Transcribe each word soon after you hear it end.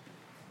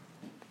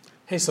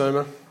Hey,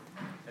 Soma.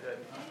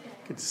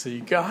 Good to see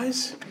you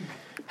guys.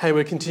 Hey,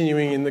 we're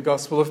continuing in the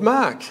Gospel of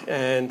Mark,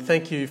 and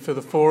thank you for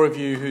the 4 of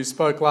you who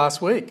spoke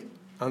last week.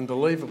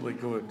 Unbelievably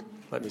good,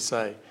 let me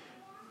say.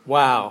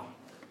 Wow.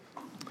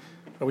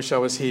 I wish I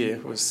was here.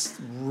 It was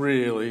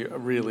really,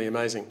 really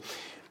amazing.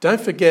 Don't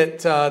forget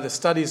the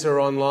studies are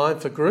online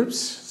for groups,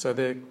 so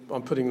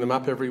I'm putting them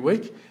up every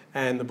week,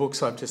 and the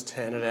books I've just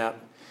handed out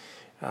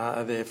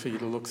are there for you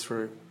to look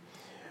through.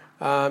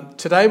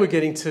 Today we're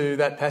getting to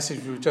that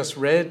passage we've just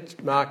read,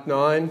 Mark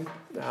 9,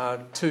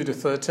 2 to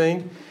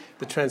 13,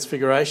 the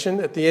Transfiguration.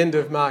 At the end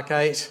of Mark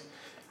 8,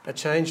 a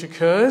change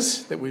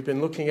occurs that we've been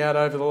looking at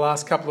over the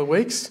last couple of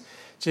weeks.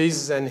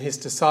 Jesus and his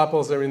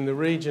disciples are in the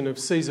region of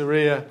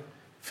Caesarea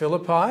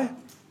Philippi.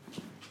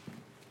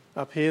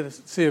 Up here, the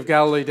Sea of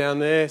Galilee down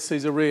there,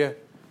 Caesarea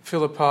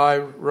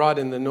Philippi right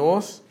in the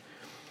north.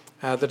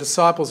 The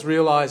disciples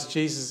realise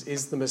Jesus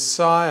is the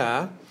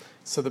Messiah,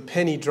 so the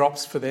penny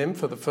drops for them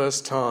for the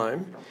first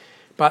time.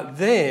 But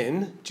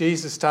then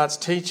Jesus starts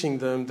teaching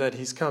them that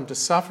he's come to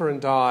suffer and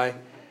die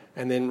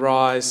and then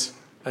rise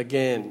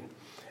again.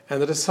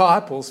 And the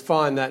disciples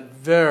find that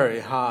very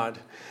hard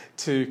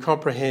to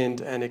comprehend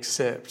and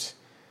accept.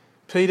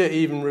 Peter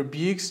even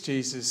rebukes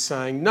Jesus,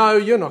 saying, "No,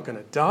 you're not going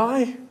to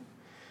die."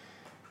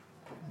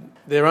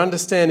 Their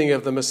understanding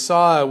of the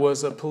Messiah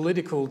was a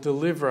political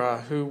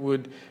deliverer who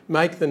would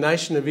make the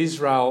nation of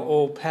Israel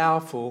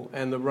all-powerful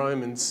and the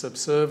Romans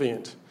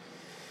subservient.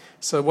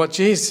 So what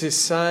Jesus is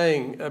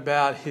saying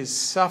about his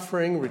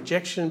suffering,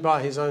 rejection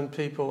by his own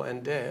people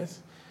and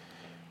death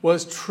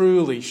was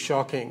truly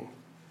shocking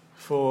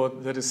for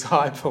the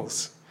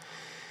disciples.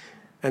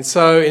 And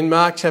so in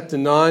Mark chapter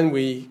 9,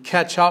 we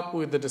catch up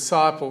with the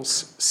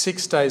disciples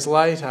 6 days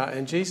later,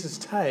 and Jesus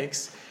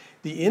takes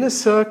the inner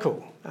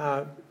circle,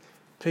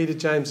 Peter,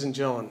 James and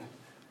John,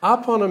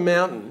 up on a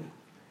mountain.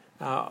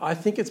 I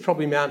think it's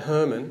probably Mount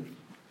Hermon,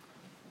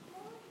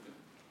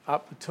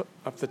 up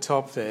the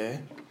top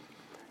there.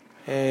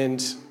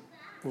 And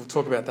we'll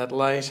talk about that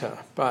later,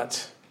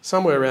 but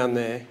somewhere around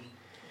there.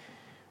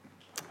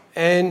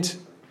 And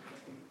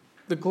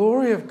the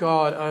glory of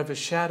God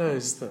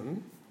overshadows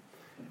them,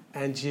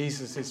 and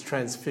Jesus is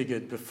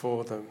transfigured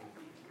before them.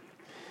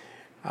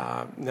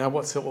 Now,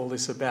 what's all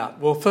this about?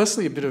 Well,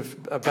 firstly, a bit of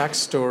a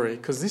backstory,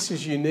 because this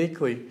is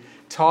uniquely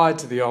tied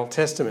to the Old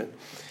Testament.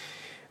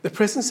 The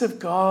presence of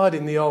God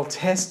in the Old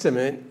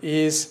Testament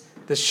is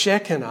the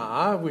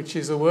Shekinah, which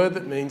is a word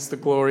that means the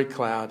glory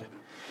cloud.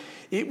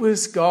 It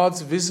was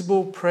God's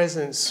visible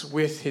presence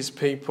with his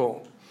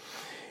people.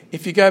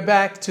 If you go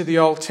back to the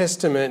Old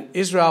Testament,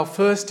 Israel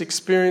first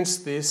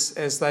experienced this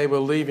as they were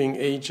leaving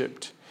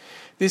Egypt.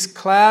 This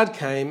cloud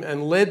came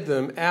and led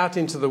them out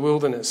into the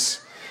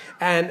wilderness.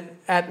 And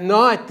at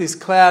night, this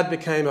cloud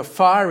became a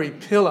fiery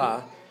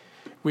pillar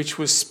which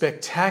was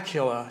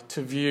spectacular to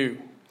view.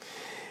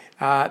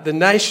 The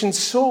nation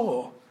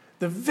saw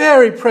the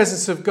very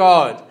presence of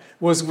God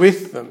was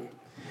with them,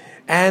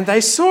 and they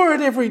saw it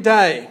every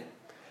day.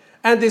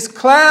 And this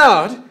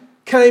cloud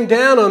came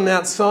down on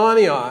Mount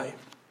Sinai.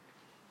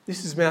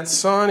 This is Mount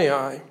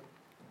Sinai.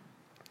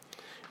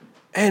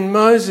 And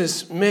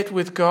Moses met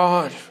with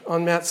God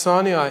on Mount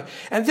Sinai.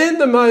 And then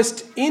the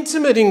most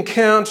intimate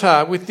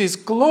encounter with this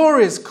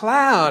glorious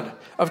cloud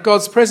of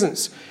God's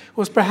presence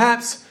was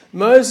perhaps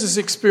Moses'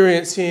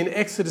 experience in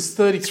Exodus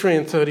 33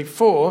 and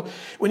 34.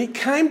 When he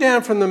came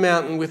down from the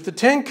mountain with the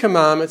 10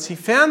 Commandments, he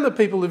found the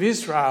people of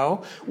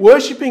Israel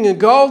worshipping a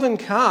golden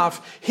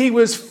calf. He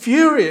was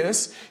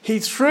furious. He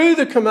threw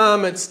the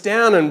commandments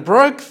down and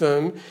broke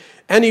them.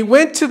 And he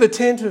went to the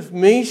tent of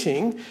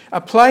meeting,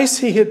 a place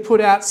he had put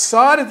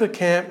outside of the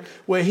camp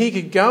where he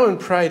could go and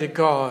pray to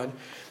God.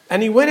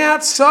 And he went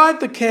outside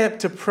the camp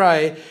to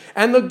pray,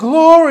 and the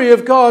glory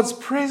of God's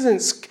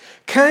presence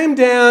came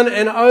down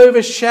and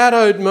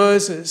overshadowed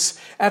Moses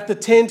at the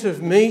tent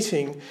of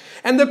meeting.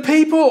 And the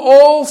people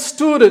all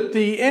stood at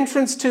the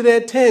entrance to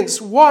their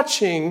tents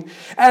watching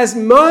as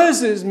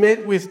Moses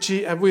met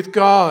with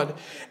God.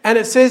 And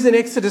it says in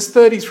Exodus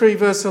 33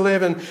 verse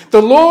 11,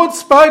 "The Lord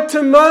spoke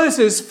to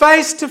Moses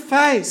face to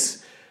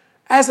face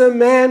as a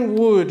man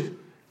would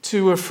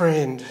to a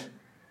friend."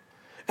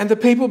 And the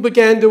people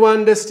began to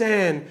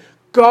understand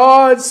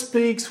God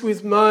speaks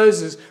with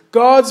Moses.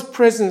 God's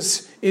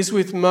presence is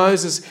with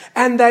Moses,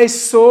 and they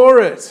saw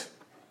it.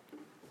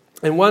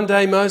 And one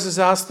day Moses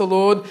asked the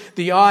Lord,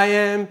 the I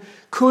Am,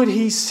 could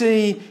he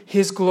see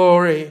his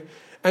glory?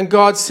 And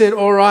God said,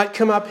 "All right,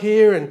 come up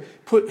here." And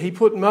he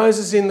put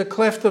Moses in the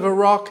cleft of a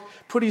rock,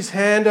 put his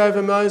hand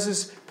over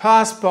Moses,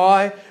 passed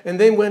by, and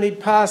then when he'd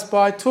passed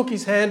by, took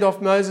his hand off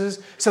Moses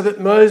so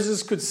that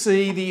Moses could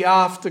see the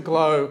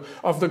afterglow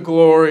of the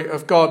glory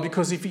of God,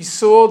 because if he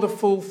saw the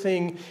full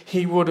thing,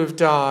 he would have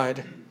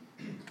died.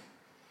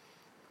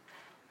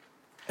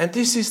 And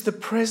this is the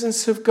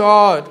presence of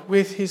God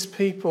with his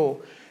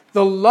people,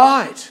 the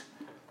light,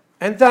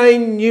 and they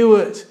knew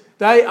it.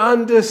 They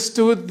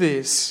understood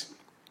this.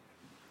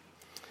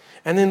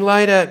 And then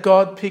later,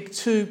 God picked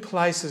 2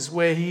 places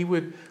where he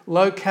would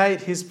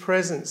locate his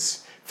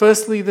presence.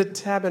 Firstly, the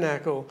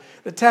tabernacle.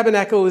 The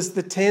tabernacle is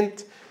the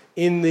tent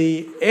in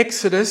the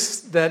Exodus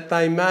that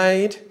they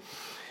made,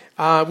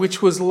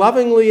 which was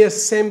lovingly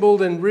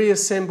assembled and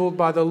reassembled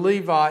by the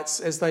Levites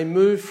as they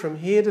moved from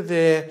here to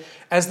there,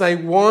 as they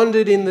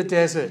wandered in the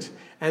desert,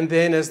 and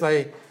then as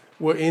they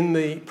were in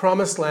the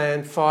promised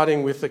land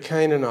fighting with the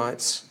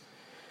Canaanites.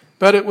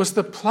 But it was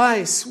the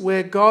place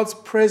where God's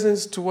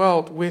presence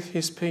dwelt with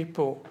his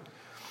people.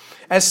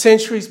 As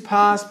centuries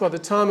passed, by the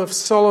time of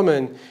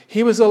Solomon,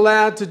 he was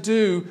allowed to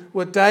do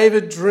what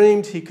David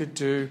dreamed he could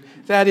do,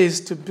 that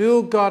is, to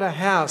build God a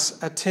house,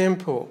 a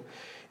temple.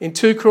 In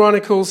 2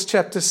 Chronicles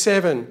chapter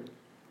 7,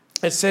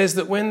 it says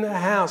that when the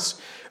house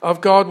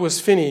of God was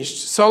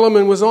finished,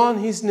 Solomon was on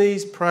his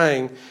knees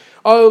praying,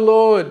 "Oh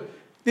Lord,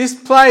 this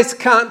place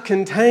can't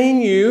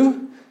contain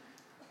you.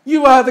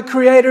 You are the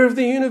creator of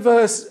the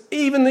universe.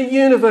 Even the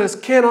universe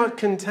cannot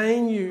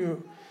contain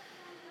you.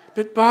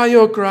 But by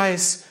your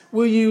grace,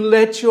 will you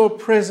let your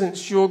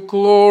presence, your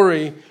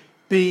glory,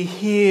 be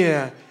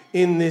here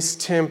in this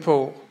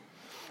temple?"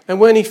 And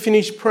when he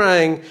finished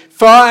praying,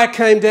 fire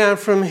came down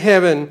from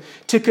heaven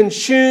to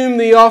consume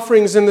the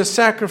offerings and the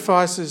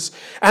sacrifices.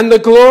 And the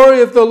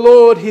glory of the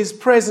Lord, his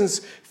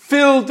presence,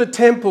 filled the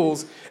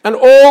temples. And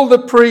all the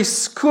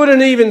priests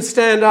couldn't even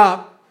stand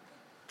up,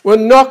 were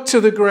knocked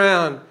to the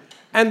ground.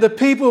 And the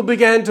people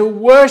began to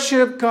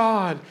worship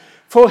God,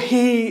 for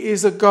he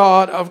is a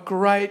God of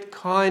great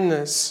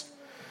kindness.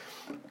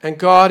 And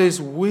God is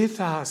with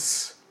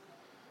us.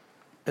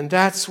 And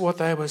that's what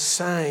they were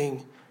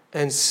saying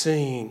and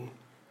seeing.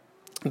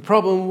 The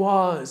problem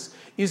was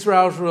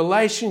Israel's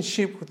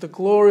relationship with the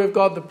glory of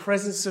God, the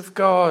presence of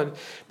God,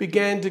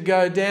 began to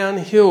go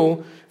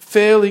downhill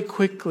fairly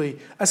quickly.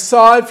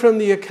 Aside from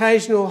the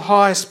occasional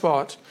high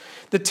spot,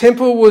 the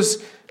temple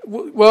was,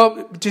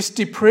 just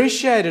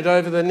depreciated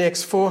over the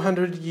next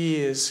 400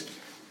 years.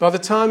 By the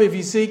time of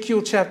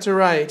Ezekiel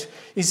chapter 8,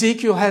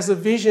 Ezekiel has a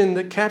vision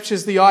that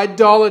captures the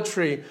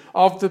idolatry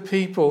of the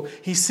people.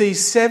 He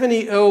sees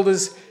 70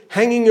 elders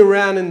hanging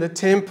around in the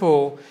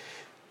temple,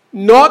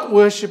 not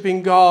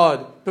worshipping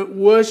God, but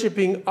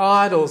worshipping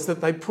idols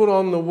that they put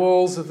on the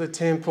walls of the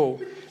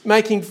temple,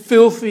 making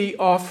filthy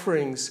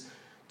offerings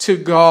to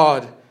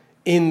God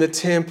in the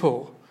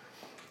temple.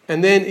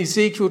 And then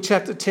Ezekiel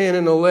chapter 10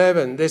 and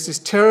 11, there's this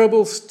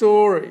terrible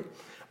story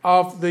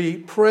of the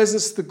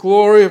presence, the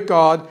glory of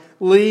God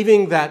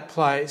leaving that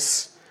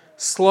place.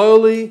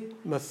 Slowly,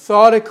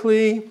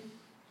 methodically,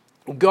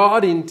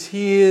 God in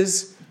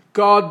tears,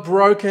 God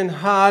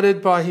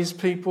broken-hearted by his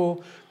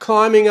people,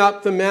 climbing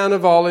up the Mount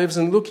of Olives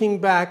and looking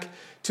back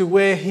to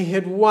where he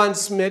had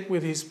once met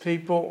with his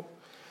people.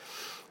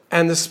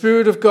 And the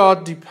Spirit of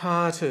God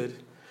departed.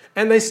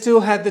 And they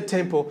still had the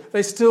temple.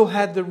 They still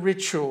had the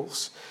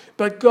rituals.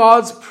 But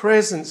God's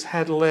presence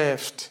had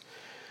left.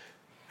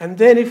 And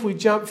then if we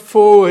jump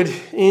forward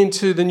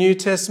into the New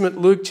Testament,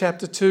 Luke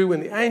chapter 2,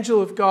 when the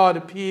angel of God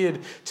appeared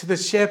to the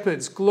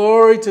shepherds,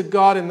 glory to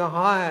God in the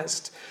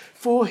highest,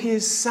 for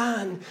his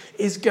son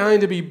is going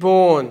to be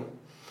born,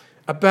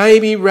 a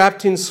baby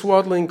wrapped in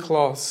swaddling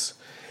cloths.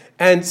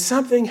 And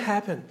something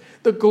happened.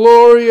 The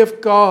glory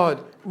of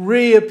God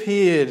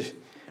reappeared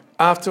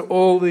after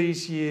all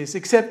these years,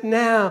 except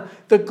now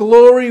the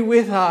glory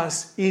with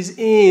us is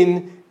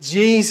in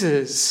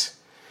Jesus.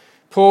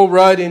 Paul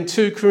wrote in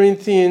 2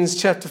 Corinthians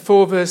chapter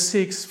 4 verse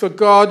 6, "For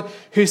God,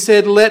 who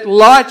said, 'Let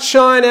light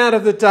shine out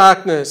of the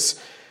darkness,'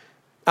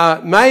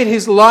 made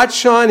his light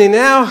shine in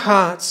our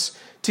hearts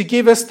to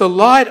give us the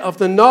light of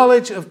the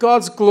knowledge of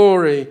God's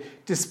glory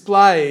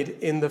displayed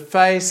in the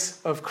face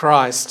of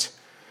Christ."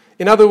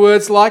 In other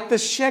words, like the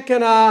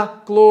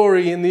Shekinah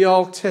glory in the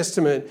Old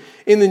Testament,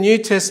 in the New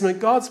Testament,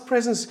 God's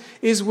presence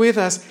is with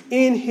us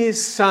in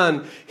his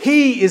Son.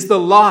 He is the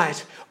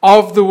light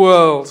of the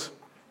world.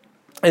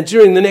 And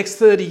during the next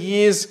 30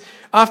 years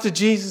after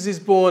Jesus is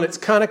born, it's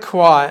kind of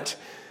quiet.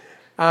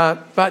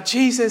 But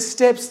Jesus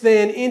steps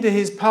then into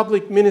his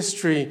public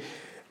ministry,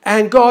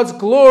 and God's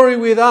glory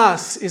with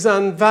us is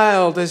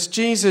unveiled as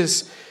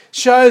Jesus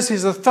shows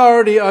his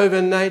authority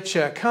over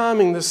nature,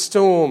 calming the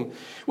storm.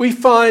 We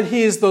find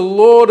he is the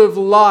Lord of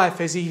life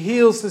as he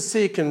heals the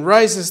sick and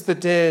raises the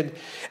dead.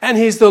 And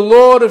he's the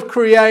Lord of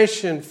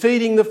creation,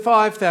 feeding the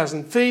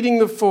 5,000, feeding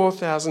the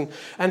 4,000.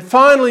 And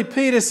finally,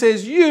 Peter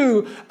says,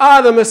 "You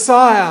are the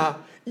Messiah.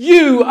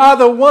 You are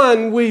the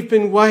one we've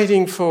been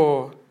waiting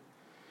for."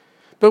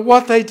 But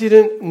what they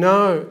didn't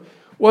know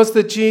was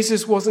that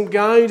Jesus wasn't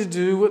going to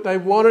do what they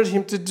wanted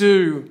him to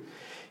do.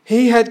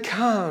 He had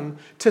come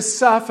to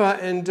suffer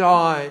and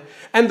die.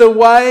 And the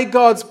way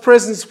God's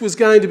presence was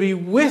going to be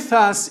with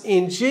us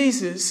in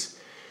Jesus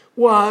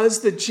was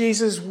that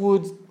Jesus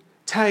would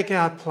take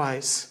our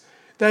place,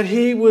 that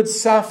he would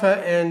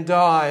suffer and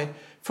die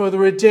for the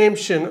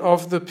redemption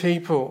of the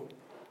people.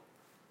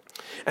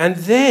 And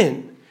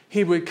then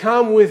he would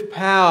come with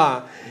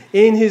power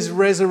in his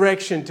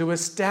resurrection to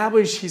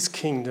establish his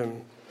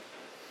kingdom.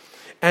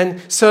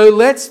 And so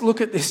let's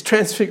look at this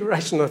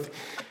transfiguration.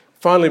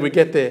 Finally, we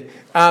get there.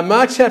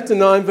 Mark chapter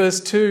 9, verse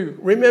 2.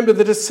 Remember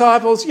the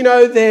disciples,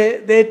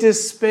 they're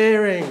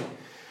despairing.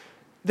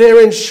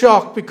 They're in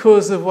shock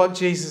because of what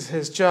Jesus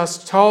has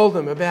just told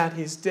them about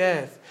his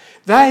death.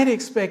 They'd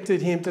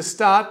expected him to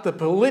start the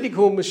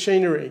political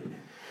machinery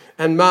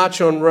and march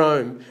on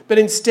Rome. But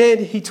instead,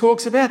 he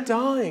talks about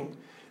dying.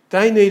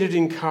 They needed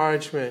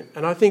encouragement.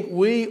 And I think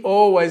we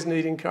always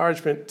need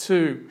encouragement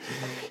too.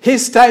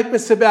 His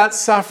statements about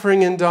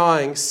suffering and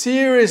dying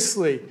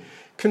seriously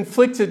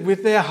conflicted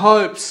with their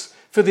hopes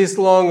for this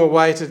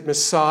long-awaited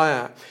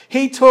Messiah.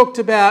 He talked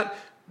about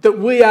that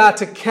we are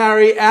to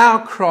carry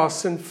our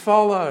cross and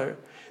follow,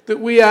 that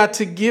we are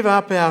to give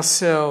up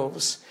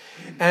ourselves.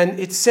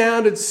 And it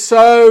sounded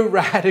so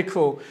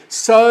radical,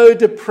 so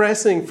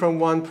depressing from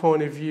one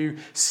point of view,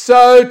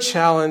 so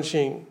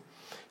challenging.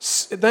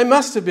 They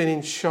must have been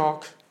in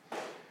shock.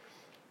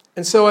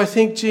 And so I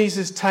think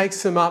Jesus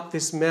takes them up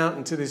this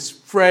mountain to this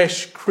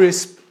fresh,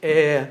 crisp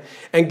air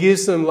and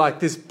gives them like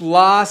this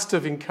blast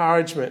of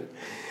encouragement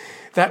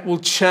that will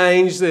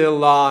change their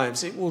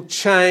lives. It will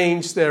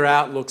change their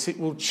outlooks. It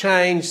will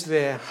change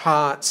their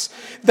hearts.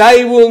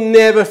 They will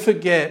never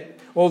forget,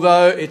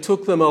 although it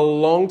took them a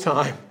long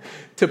time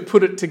to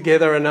put it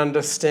together and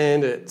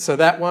understand it. So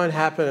that won't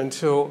happen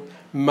until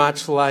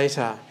much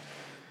later.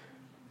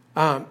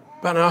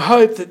 But I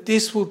hope that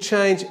this will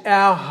change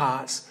our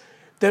hearts,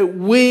 that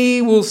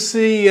we will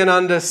see and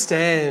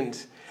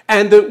understand,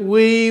 and that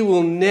we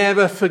will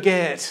never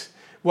forget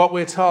what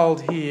we're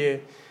told here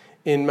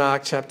in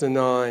Mark chapter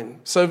 9.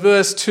 So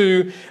verse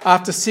 2,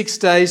 after 6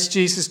 days,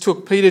 Jesus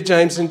took Peter,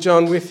 James and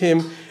John with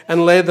him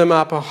and led them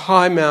up a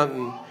high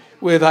mountain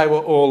where they were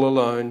all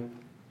alone.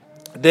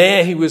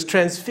 There he was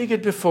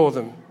transfigured before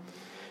them.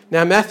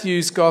 Now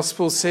Matthew's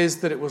gospel says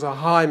that it was a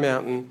high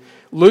mountain.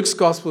 Luke's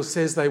gospel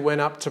says they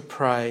went up to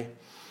pray.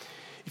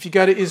 If you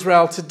go to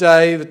Israel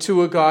today, the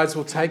tour guides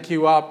will take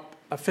you up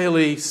a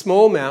fairly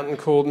small mountain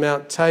called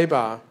Mount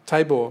Tabor.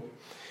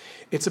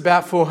 It's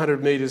about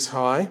 400 metres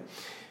high.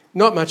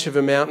 Not much of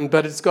a mountain,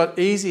 but it's got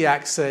easy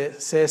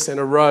access and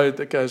a road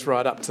that goes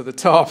right up to the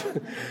top.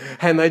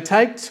 And they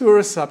take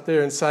tourists up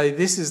there and say,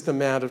 this is the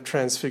Mount of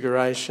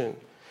Transfiguration.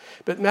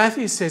 But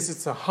Matthew says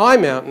it's a high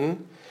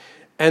mountain,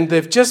 and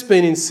they've just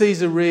been in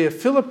Caesarea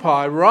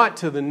Philippi, right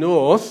to the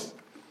north.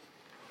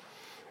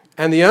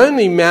 And the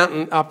only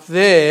mountain up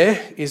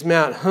there is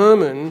Mount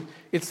Hermon.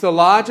 It's the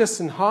largest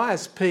and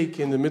highest peak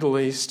in the Middle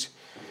East.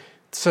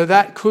 So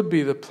that could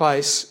be the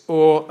place,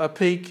 or a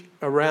peak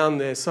around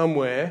there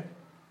somewhere.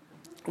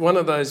 One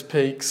of those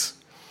peaks.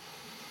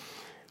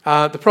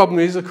 The problem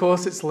is, of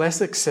course, it's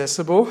less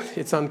accessible.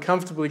 It's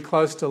uncomfortably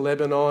close to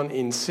Lebanon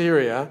in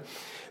Syria.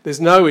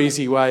 There's no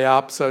easy way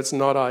up, so it's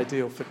not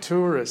ideal for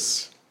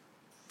tourists.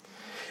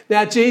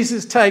 Now,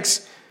 Jesus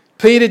takes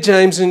Peter,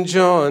 James and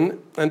John,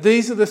 and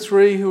these are the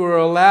three who were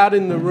allowed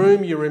in the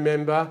room, you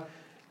remember,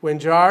 when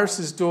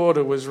Jairus'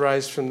 daughter was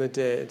raised from the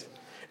dead.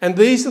 And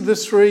these are the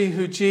three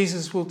who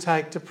Jesus will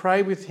take to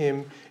pray with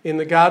him in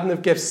the Garden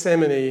of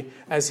Gethsemane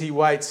as he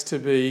waits to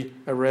be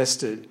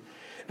arrested.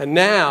 And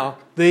now,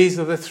 these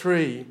are the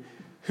three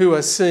who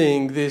are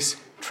seeing this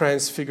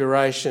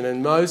transfiguration.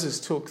 And Moses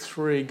took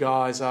 3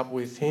 guys up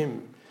with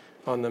him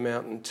on the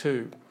mountain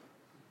too.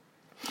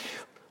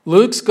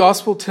 Luke's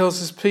gospel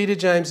tells us Peter,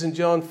 James and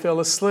John fell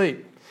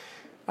asleep,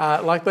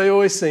 like they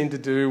always seem to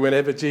do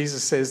whenever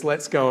Jesus says,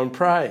 let's go and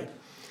pray.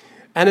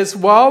 And it's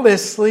while they're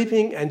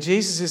sleeping and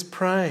Jesus is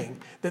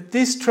praying that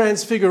this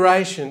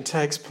transfiguration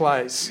takes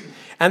place.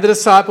 And the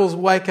disciples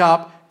wake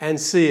up and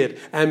see it.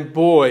 And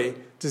boy,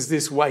 does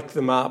this wake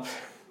them up.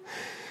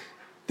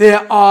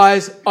 Their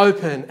eyes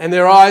open, and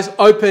their eyes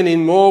open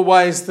in more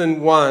ways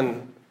than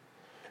one.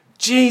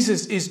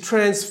 Jesus is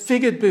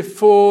transfigured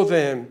before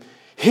them.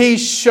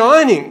 He's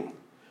shining,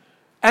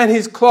 and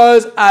his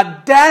clothes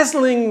are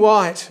dazzling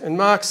white. And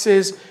Mark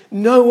says,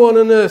 no one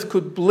on earth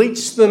could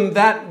bleach them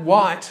that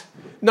white.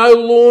 No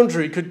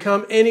laundry could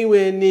come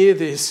anywhere near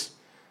this.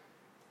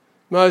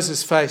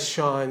 Moses' face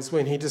shines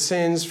when he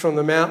descends from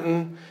the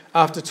mountain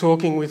after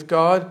talking with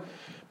God.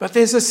 But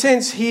there's a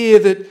sense here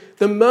that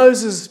the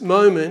Moses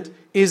moment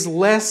is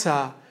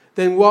lesser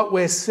than what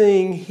we're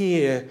seeing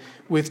here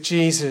with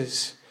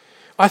Jesus.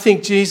 I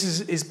think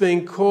Jesus is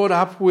being caught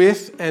up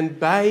with and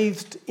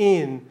bathed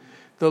in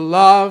the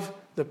love,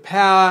 the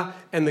power,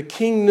 and the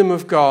kingdom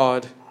of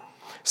God,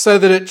 so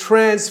that it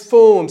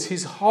transforms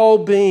his whole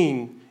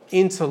being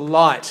into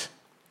light.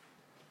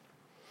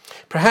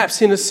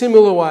 Perhaps in a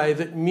similar way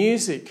that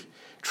music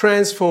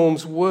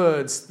transforms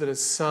words that are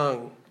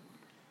sung.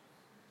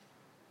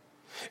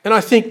 And I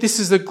think this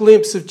is a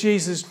glimpse of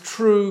Jesus'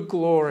 true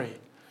glory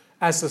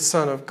as the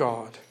Son of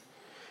God.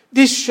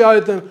 This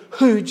showed them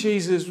who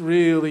Jesus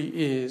really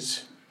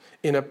is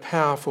in a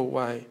powerful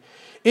way.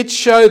 It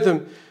showed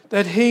them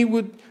that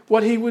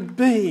what he would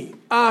be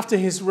after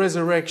his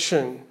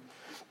resurrection,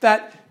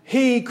 that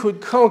he could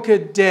conquer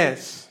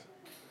death.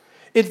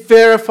 It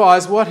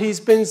verifies what he's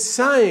been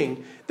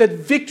saying, that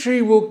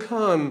victory will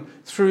come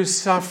through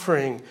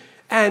suffering.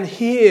 And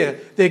here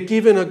they're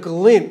given a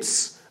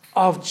glimpse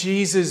of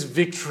Jesus'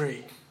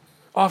 victory,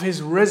 of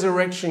his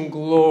resurrection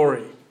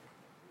glory.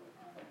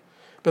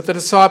 But the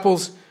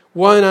disciples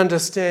won't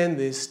understand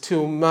this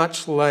till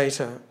much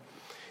later.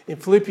 In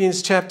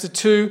Philippians chapter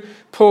 2,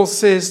 Paul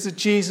says that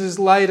Jesus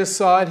laid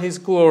aside his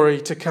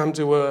glory to come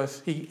to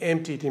earth. He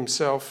emptied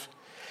himself.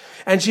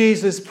 And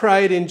Jesus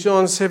prayed in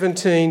John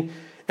 17,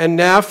 "And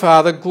now,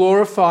 Father,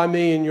 glorify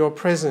me in your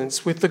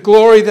presence with the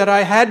glory that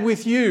I had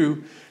with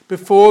you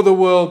before the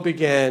world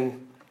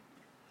began."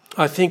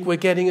 I think we're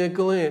getting a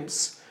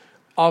glimpse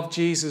of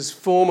Jesus'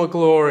 former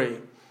glory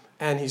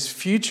and his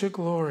future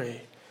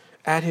glory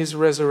at his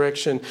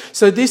resurrection.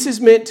 So this is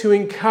meant to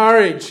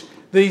encourage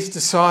these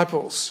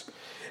disciples.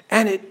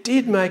 And it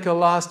did make a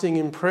lasting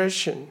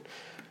impression.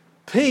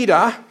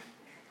 Peter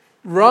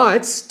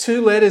writes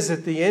 2 letters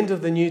at the end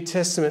of the New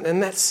Testament.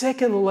 And that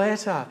second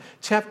letter,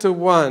 chapter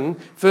 1,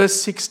 verse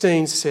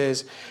 16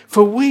 says,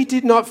 "For we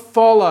did not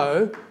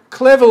follow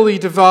cleverly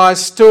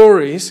devised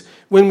stories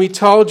when we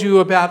told you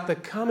about the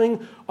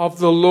coming of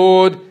the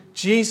Lord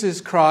Jesus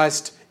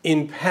Christ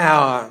in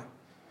power.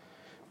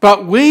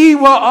 But we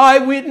were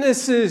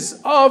eyewitnesses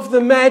of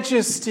the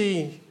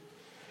majesty."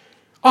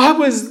 I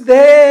was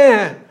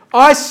there.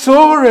 I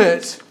saw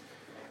it.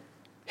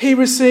 He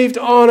received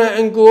honour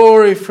and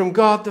glory from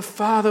God the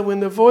Father when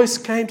the voice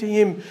came to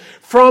him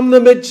from the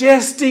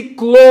majestic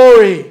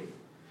glory,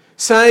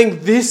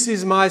 saying, "This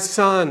is my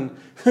Son,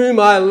 whom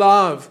I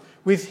love.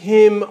 With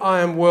him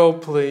I am well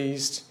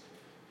pleased."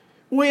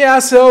 We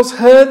ourselves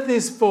heard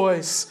this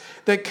voice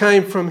that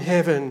came from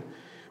heaven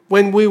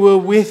when we were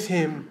with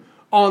him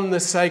on the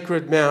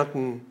sacred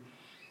mountain.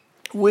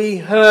 We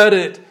heard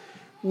it.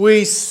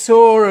 We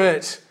saw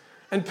it.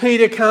 And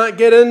Peter can't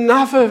get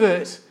enough of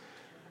it.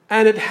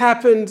 And it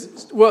happened,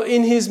 well,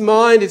 in his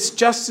mind, it's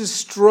just as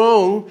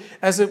strong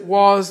as it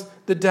was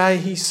the day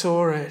he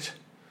saw it.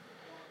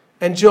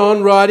 And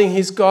John, writing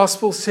his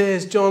gospel,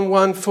 says, John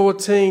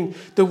 1:14,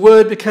 "The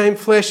Word became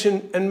flesh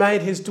and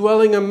made his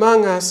dwelling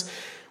among us.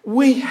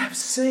 We have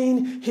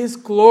seen his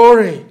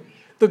glory,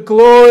 the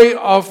glory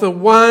of the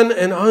one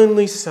and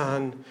only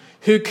Son,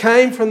 who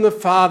came from the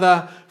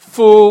Father,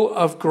 full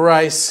of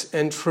grace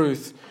and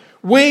truth."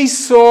 We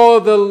saw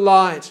the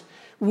light.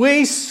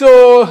 We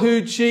saw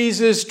who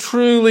Jesus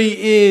truly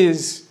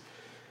is.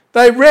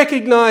 They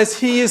recognize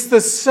he is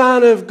the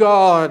Son of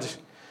God.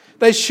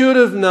 They should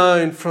have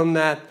known from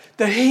that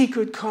he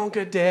could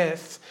conquer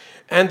death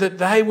and that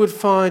they would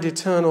find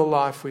eternal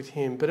life with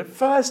him. But at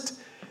first,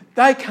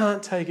 they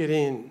can't take it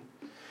in.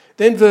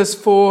 Then verse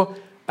 4,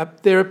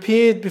 there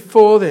appeared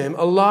before them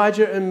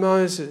Elijah and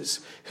Moses,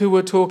 who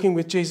were talking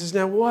with Jesus.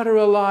 Now, what are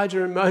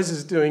Elijah and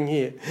Moses doing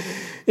here?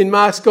 In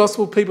Mark's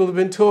Gospel, people have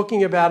been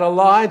talking about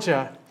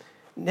Elijah.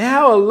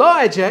 Now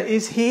Elijah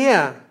is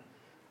here,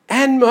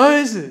 and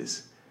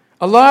Moses.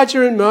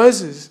 Elijah and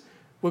Moses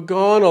were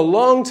gone a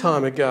long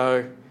time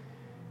ago.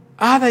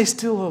 Are they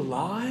still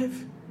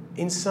alive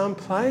in some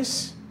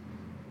place?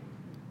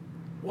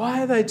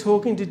 Why are they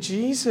talking to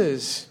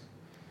Jesus?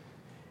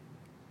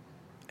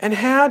 And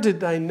how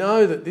did they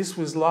know that this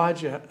was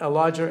Elijah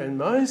and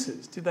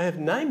Moses? Did they have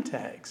name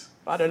tags?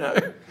 I don't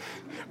know.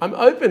 I'm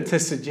open to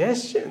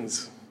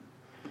suggestions.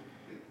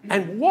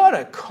 And what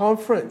a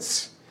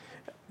conference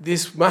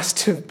this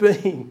must have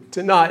been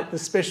tonight. The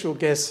special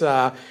guests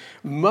are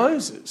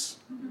Moses,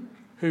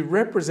 who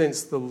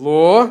represents the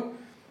law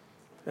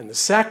and the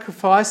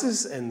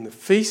sacrifices and the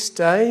feast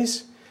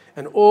days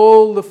and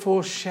all the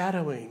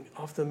foreshadowing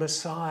of the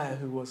Messiah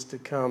who was to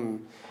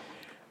come,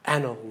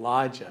 and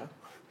Elijah,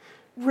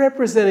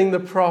 representing the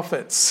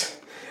prophets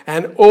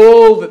and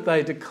all that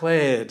they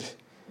declared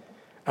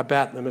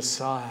about the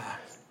Messiah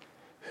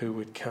who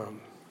would come.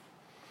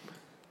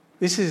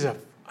 This is an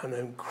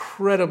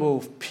incredible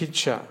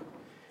picture.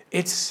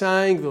 It's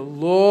saying the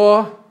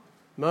law,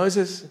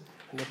 Moses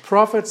and the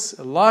prophets,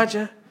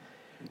 Elijah,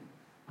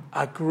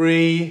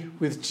 agree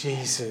with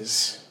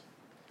Jesus,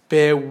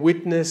 bear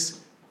witness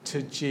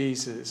to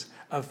Jesus,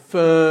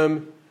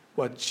 affirm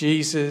what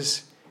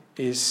Jesus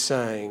is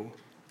saying.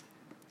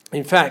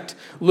 In fact,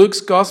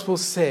 Luke's Gospel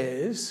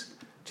says,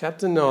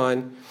 chapter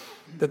 9,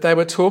 that they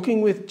were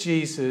talking with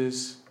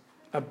Jesus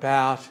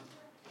about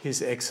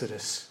his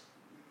exodus.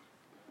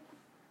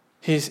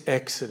 His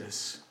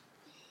exodus.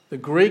 The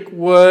Greek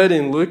word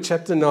in Luke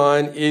chapter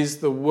 9 is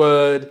the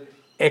word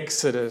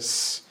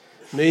exodus,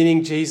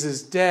 meaning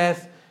Jesus'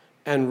 death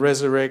and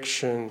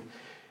resurrection.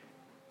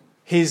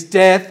 His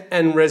death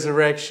and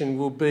resurrection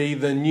will be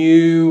the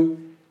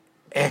new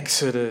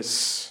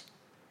exodus.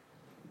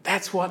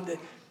 That's what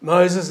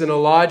Moses and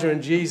Elijah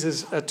and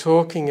Jesus are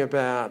talking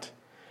about.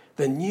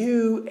 The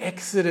new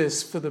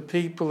exodus for the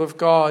people of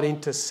God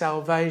into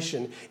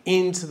salvation,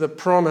 into the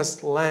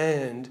promised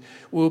land,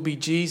 will be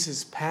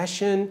Jesus'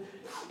 passion,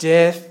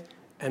 death,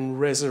 and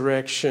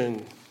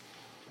resurrection.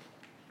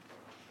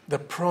 The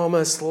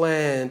promised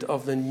land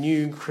of the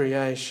new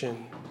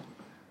creation.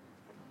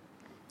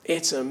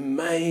 It's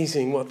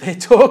amazing what they're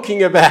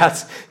talking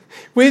about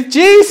with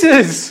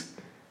Jesus.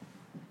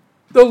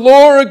 The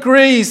law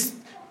agrees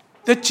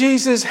that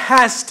Jesus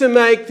has to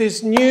make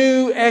this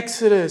new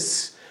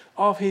exodus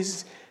of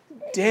his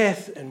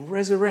death and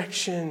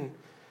resurrection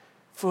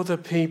for the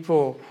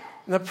people.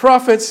 The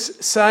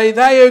prophets say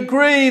they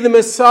agree the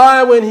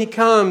Messiah, when he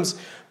comes,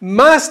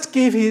 must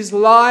give his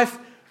life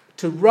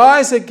to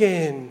rise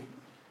again.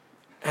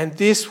 And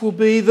this will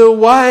be the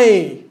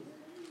way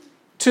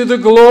to the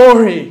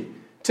glory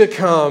to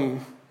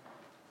come.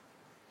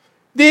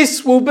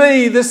 This will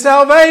be the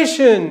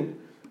salvation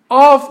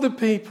of the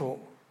people.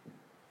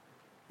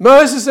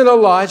 Moses and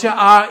Elijah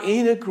are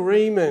in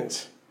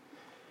agreement.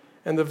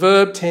 And the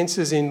verb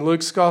tenses in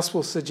Luke's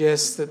Gospel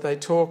suggest that they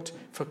talked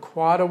for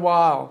quite a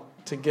while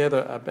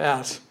together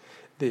about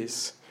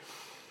this.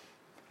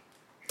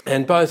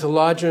 And both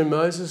Elijah and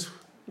Moses,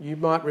 you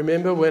might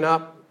remember, went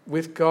up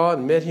with God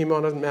and met him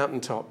on a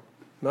mountaintop.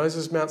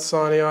 Moses, Mount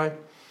Sinai.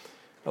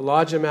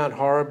 Elijah, Mount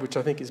Horeb, which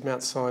I think is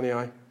Mount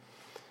Sinai.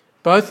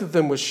 Both of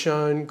them were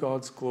shown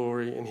God's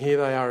glory, and here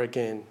they are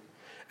again.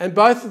 And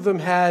both of them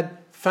had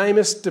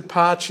famous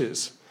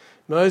departures.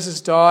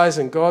 Moses dies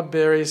and God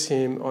buries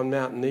him on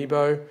Mount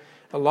Nebo.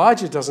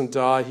 Elijah doesn't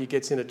die, he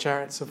gets in a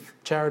chariot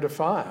of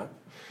fire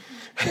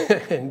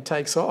and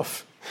takes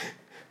off.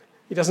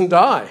 He doesn't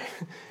die.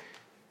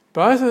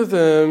 Both of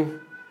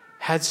them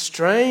had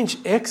strange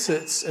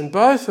exits, and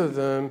both of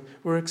them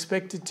were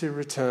expected to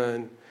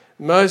return.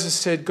 Moses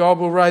said, God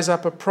will raise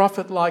up a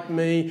prophet like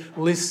me,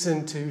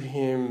 listen to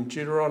him.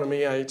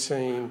 Deuteronomy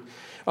 18.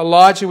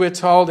 Elijah, we're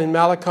told in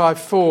Malachi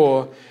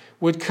 4,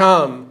 would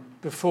come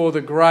before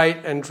the great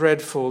and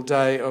dreadful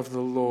day of the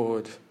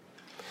Lord.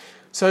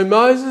 So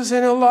Moses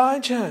and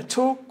Elijah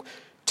talk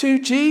to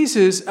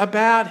Jesus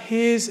about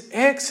his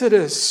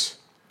exodus.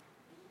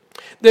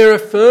 They're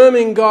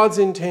affirming God's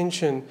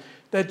intention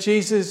that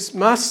Jesus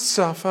must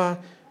suffer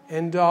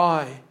and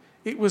die.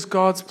 It was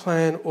God's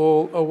plan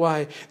all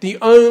away. The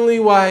only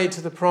way to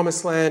the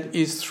promised land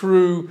is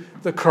through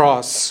the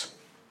cross.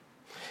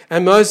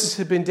 And Moses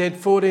had been dead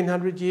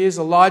 1,400 years.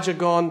 Elijah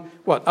gone,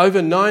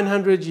 over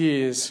 900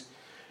 years.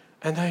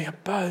 And they are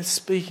both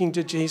speaking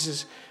to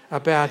Jesus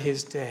about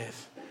his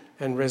death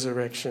and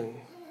resurrection.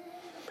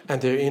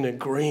 And they're in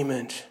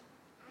agreement.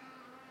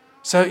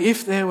 So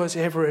if there was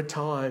ever a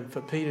time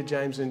for Peter,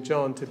 James and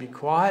John to be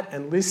quiet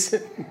and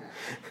listen,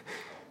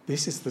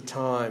 this is the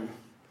time.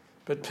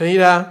 But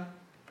Peter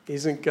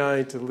isn't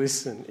going to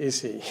listen,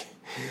 is he?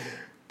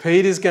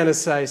 Peter's going to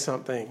say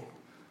something.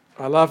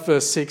 I love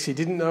verse 6. He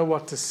didn't know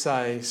what to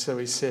say, so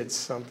he said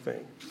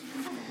something.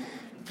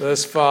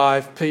 Verse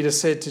 5, Peter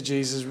said to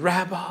Jesus,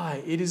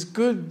 Rabbi, it is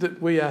good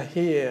that we are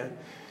here.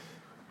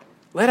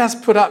 Let us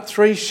put up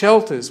 3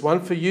 shelters, one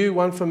for you,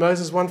 one for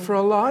Moses, one for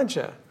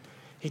Elijah.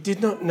 He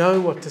did not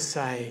know what to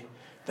say.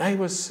 They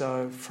were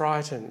so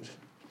frightened.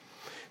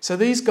 So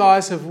these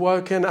guys have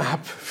woken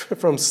up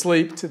from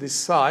sleep to this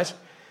sight.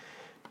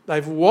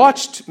 They've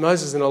watched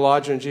Moses and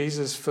Elijah and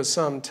Jesus for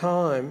some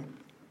time.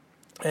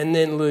 And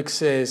then Luke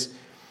says,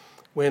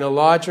 when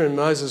Elijah and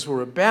Moses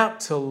were about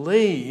to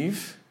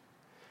leave,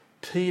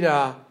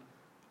 Peter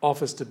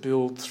offers to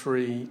build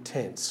 3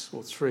 tents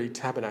or 3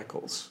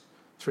 tabernacles,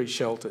 3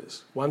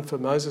 shelters. One for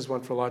Moses,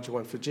 one for Elijah,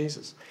 one for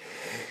Jesus.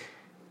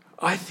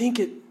 I think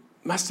it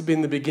must have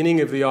been the beginning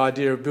of the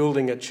idea of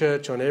building a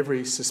church on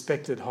every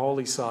suspected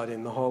holy site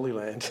in the Holy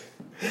Land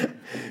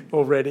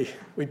already.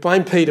 We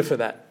blame Peter for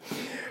that.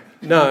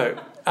 No.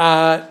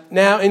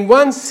 Now, in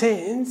one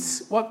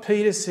sense, what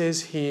Peter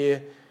says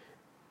here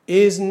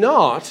is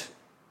not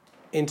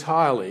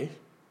entirely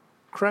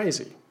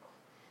crazy.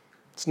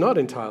 It's not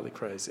entirely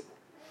crazy.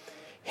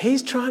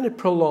 He's trying to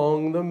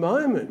prolong the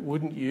moment,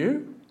 wouldn't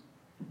you?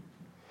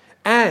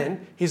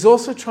 And he's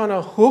also trying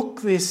to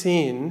hook this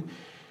in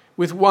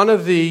with one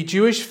of the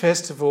Jewish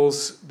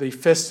festivals, the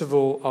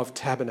Festival of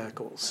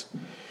Tabernacles,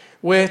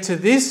 where to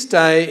this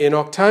day in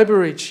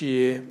October each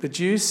year, the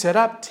Jews set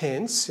up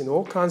tents in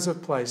all kinds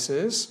of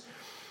places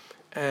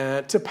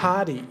to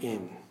party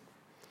in.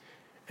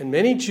 And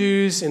many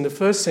Jews in the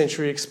first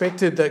century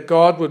expected that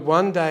God would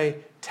one day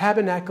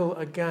tabernacle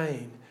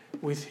again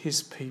with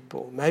his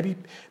people.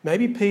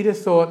 Maybe Peter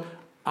thought,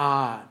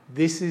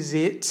 this is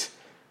it.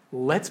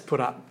 Let's put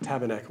up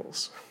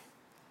tabernacles.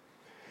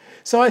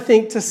 So I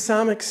think to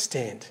some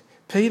extent,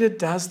 Peter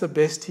does the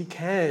best he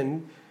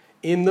can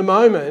in the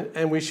moment,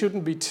 and we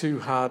shouldn't be too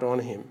hard on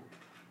him.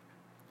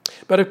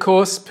 But of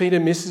course, Peter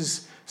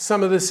misses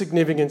some of the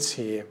significance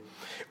here.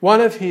 One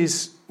of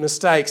his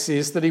mistakes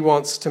is that he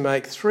wants to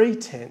make 3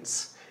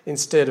 tents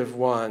instead of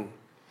 1.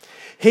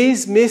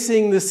 He's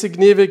missing the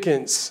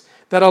significance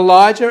that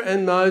Elijah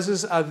and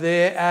Moses are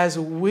there as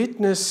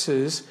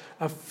witnesses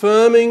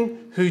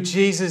affirming who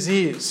Jesus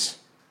is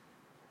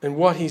and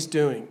what he's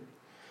doing.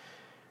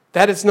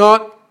 That it's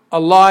not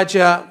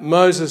Elijah,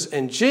 Moses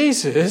and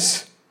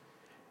Jesus,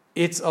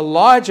 it's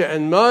Elijah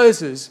and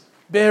Moses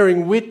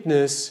bearing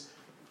witness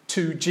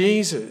to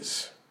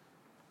Jesus.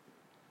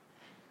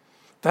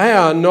 They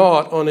are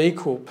not on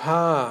equal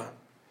par.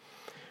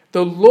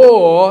 The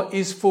law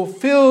is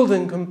fulfilled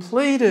and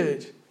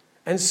completed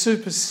and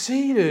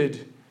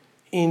superseded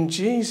in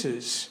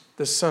Jesus,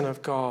 the Son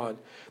of God.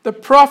 The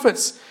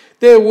prophets,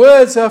 their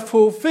words are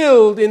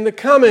fulfilled in the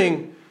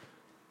coming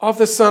of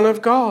the Son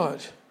of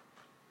God.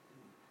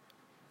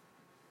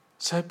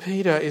 So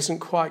Peter isn't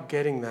quite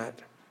getting that.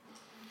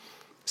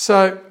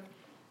 So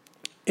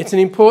it's an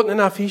important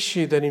enough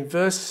issue that in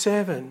verse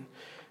 7,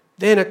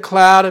 Then a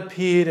cloud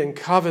appeared and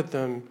covered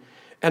them,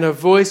 and a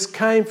voice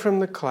came from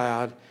the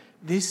cloud,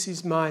 "This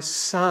is my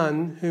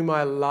Son whom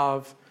I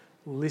love.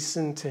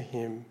 Listen to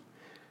him."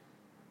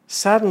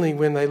 Suddenly,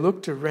 when they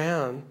looked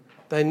around,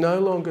 they no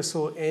longer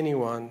saw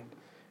anyone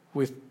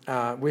with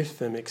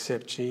them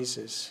except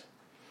Jesus.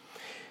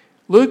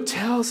 Luke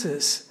tells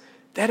us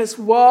that it's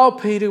while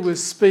Peter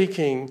was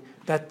speaking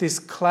that this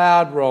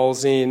cloud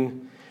rolls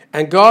in,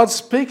 and God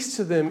speaks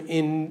to them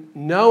in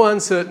no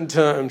uncertain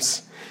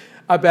terms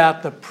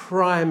about the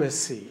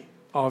primacy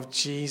of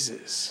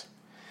Jesus.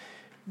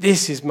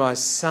 "This is my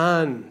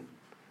Son,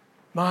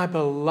 my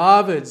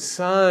beloved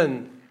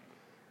Son.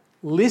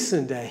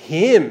 Listen to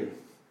him."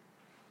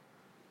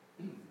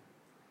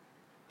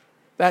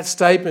 That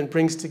statement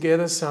brings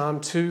together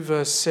Psalm 2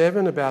 verse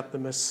 7 about the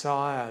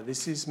Messiah.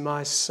 "This is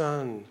my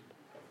Son."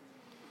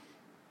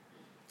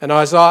 And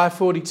Isaiah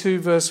 42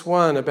 verse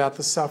 1 about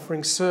the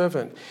suffering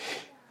servant.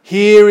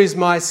 "Here is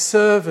my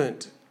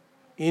servant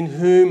in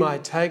whom I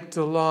take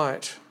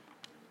delight."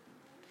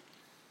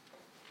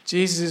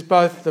 Jesus is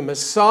both the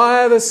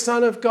Messiah, the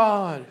Son of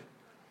God,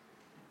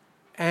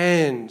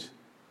 and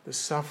the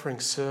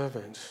suffering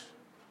servant.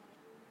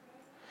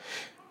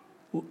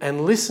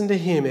 And listen to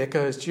him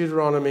echoes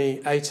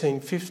Deuteronomy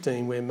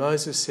 18:15, where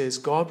Moses says,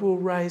 "God will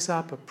raise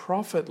up a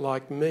prophet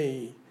like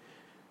me.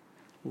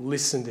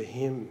 Listen to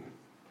him."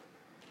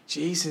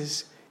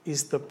 Jesus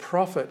is the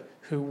prophet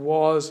who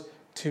was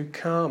to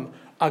come,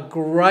 a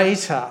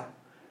greater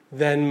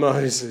than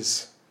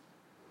Moses.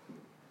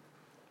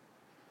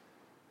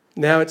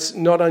 Now, it's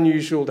not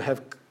unusual to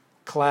have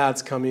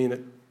clouds come in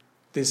at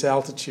this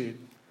altitude,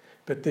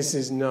 but this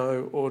is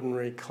no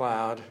ordinary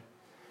cloud.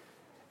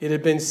 It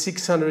had been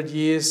 600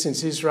 years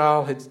since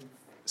Israel had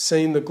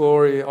seen the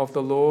glory of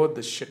the Lord,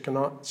 the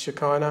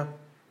Shekinah.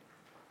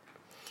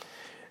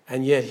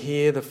 And yet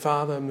here the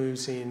Father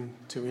moves in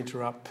to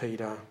interrupt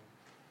Peter.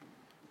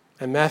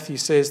 And Matthew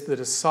says the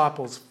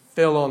disciples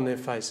fell on their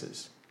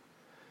faces.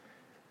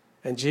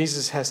 And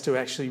Jesus has to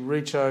actually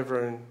reach over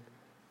and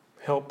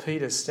help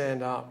Peter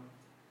stand up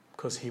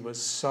because he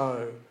was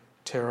so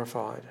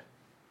terrified.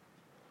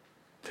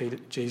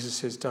 Jesus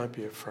says, "Don't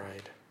be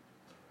afraid."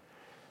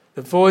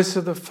 The voice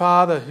of the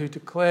Father who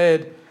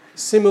declared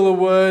similar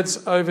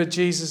words over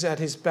Jesus at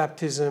his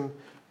baptism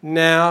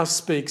now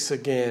speaks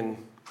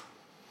again.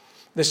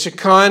 The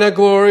Shekinah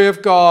glory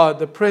of God,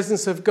 the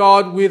presence of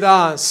God with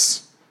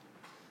us,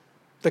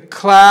 the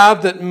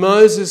cloud that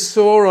Moses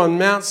saw on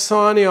Mount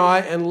Sinai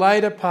and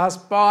later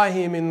passed by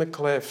him in the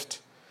cleft,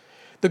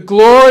 the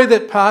glory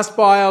that passed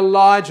by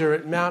Elijah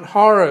at Mount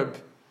Horeb,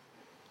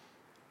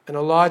 and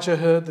Elijah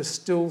heard the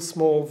still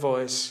small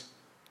voice,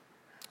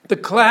 the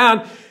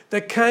cloud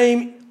that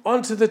came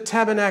onto the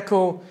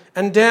tabernacle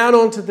and down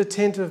onto the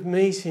tent of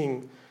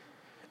meeting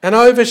and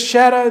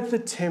overshadowed the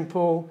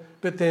temple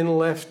but then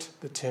left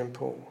the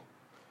temple.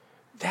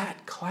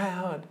 That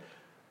cloud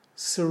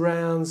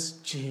surrounds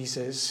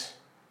Jesus.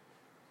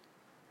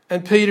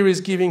 And Peter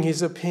is giving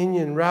his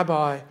opinion.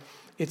 "Rabbi,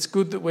 it's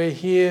good that we're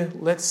here.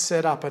 Let's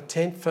set up a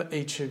tent for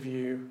each of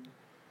you."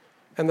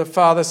 And the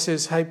Father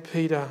says, "Hey,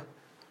 Peter,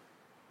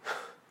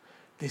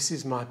 this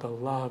is my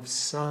beloved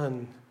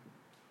Son.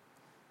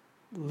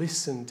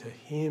 Listen to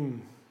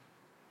him.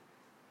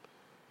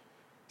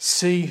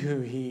 See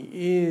who he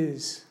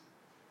is.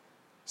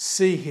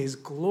 See his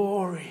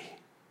glory."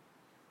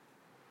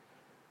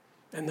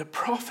 And the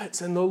prophets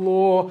and the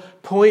law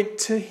point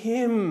to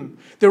him.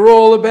 They're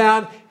all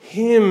about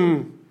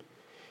him.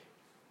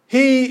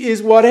 He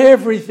is what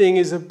everything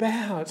is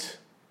about.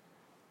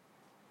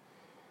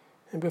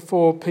 And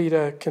before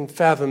Peter can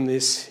fathom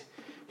this,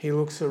 he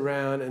looks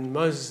around and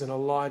Moses and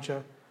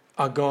Elijah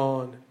are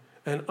gone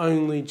and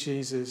only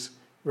Jesus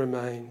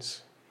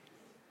remains.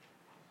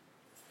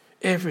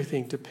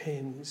 Everything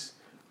depends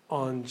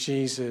on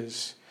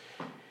Jesus,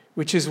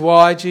 which is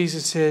why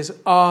Jesus says,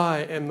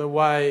 "I am the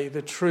way,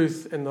 the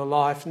truth, and the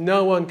life.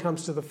 No one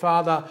comes to the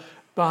Father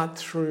but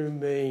through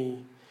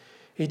me."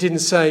 He didn't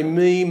say,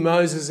 "Me,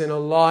 Moses, and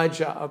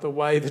Elijah are the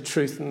way, the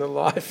truth, and the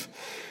life.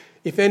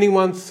 If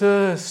anyone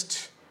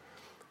thirst,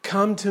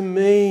 come to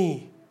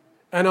me,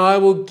 and I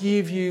will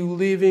give you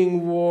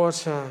living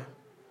water."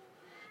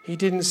 He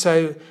didn't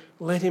say,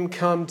 "Let him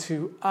come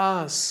to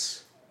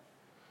us.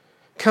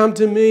 Come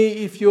to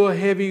me if you're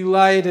heavy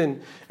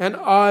laden, and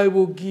I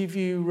will give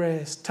you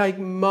rest. Take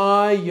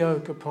my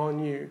yoke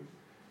upon you.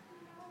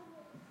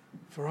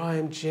 For I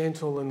am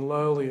gentle and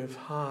lowly of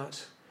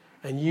heart,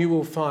 and you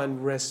will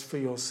find rest for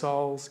your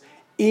souls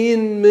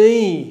in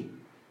me."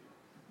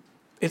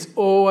 It's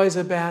always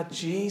about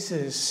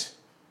Jesus.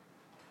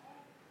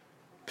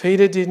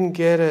 Peter didn't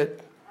get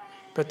it,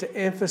 but to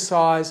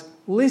emphasize,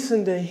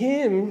 listen to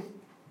him,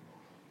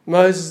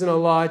 Moses and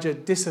Elijah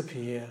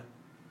disappear,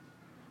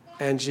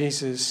 and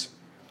Jesus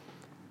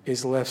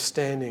is left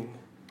standing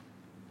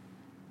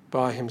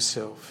by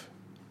himself.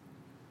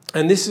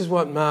 And this is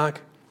what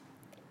Mark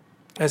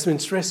has been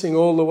stressing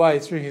all the way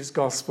through his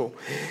gospel,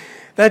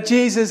 that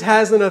Jesus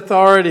has an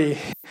authority,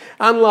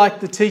 unlike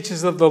the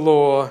teachers of the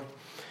law.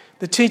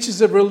 The teachers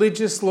of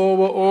religious law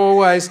were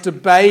always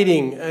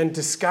debating and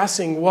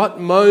discussing what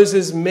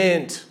Moses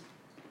meant.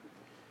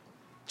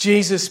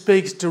 Jesus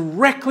speaks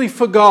directly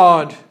for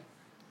God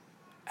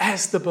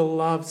as the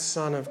beloved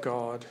Son of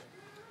God.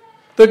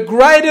 The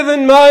greater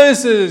than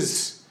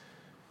Moses,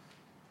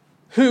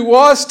 who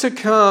was to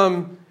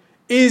come,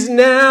 is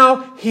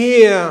now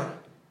here.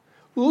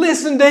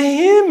 Listen to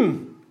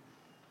him.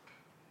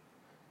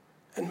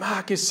 And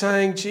Mark is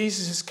saying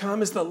Jesus has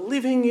come as the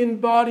living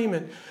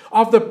embodiment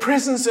of the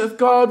presence of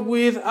God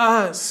with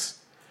us.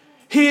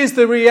 He is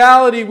the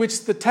reality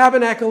which the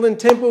tabernacle and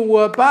temple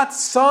were but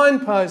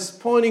signposts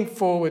pointing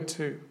forward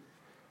to.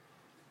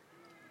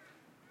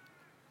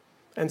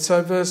 And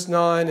so verse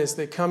 9, as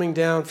they're coming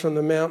down from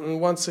the mountain,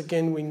 once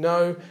again we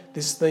know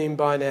this theme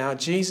by now.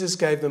 Jesus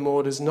gave them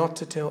orders not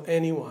to tell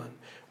anyone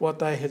what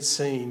they had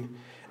seen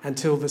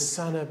until the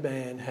Son of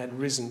Man had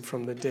risen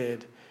from the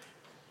dead.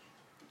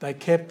 They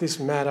kept this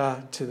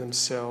matter to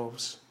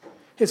themselves.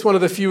 It's one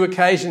of the few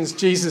occasions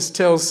Jesus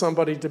tells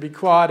somebody to be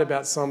quiet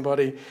about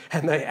somebody,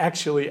 and they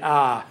actually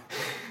are.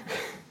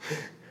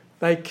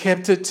 They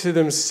kept it to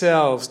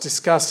themselves,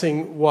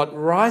 discussing what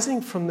rising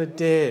from the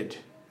dead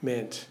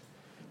meant.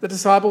 The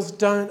disciples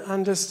don't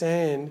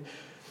understand.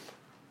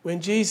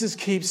 When Jesus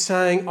keeps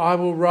saying, I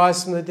will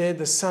rise from the dead,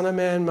 the Son of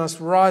Man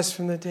must rise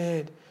from the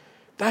dead,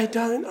 they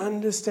don't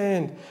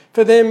understand.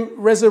 For them,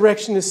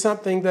 resurrection is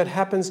something that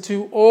happens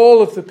to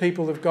all of the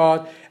people of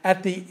God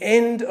at the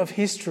end of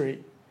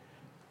history,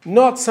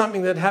 not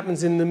something that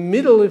happens in the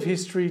middle of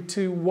history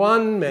to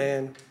one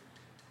man.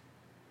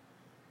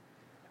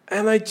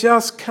 And they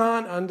just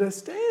can't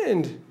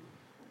understand.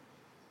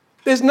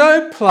 There's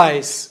no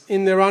place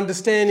in their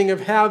understanding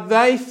of how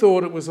they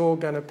thought it was all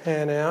going to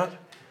pan out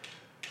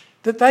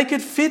that they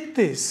could fit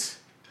this.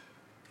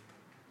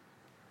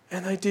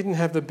 And they didn't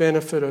have the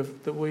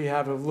benefit that we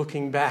have of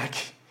looking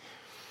back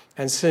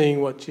and seeing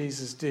what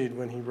Jesus did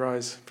when he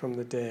rose from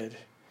the dead.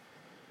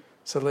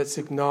 So let's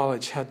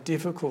acknowledge how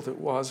difficult it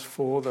was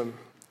for them.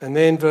 And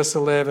then verse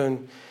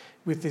 11,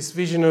 with this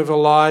vision of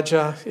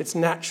Elijah, it's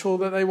natural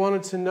that they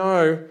wanted to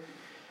know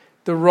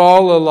the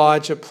role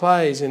Elijah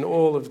plays in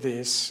all of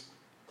this.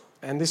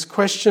 And this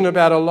question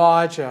about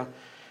Elijah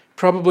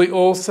probably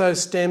also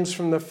stems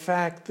from the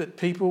fact that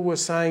people were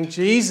saying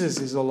Jesus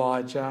is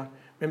Elijah.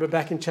 Remember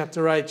back in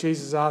chapter 8,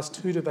 Jesus asked,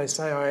 who do they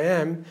say I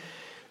am?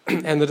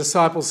 And the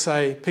disciples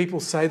say, people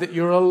say that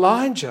you're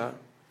Elijah.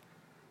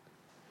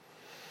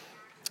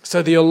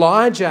 So the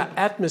Elijah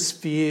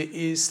atmosphere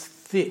is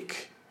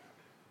thick.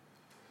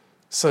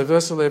 So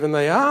verse 11,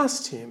 they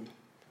asked him,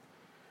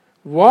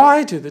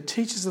 why do the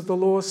teachers of the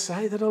law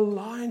say that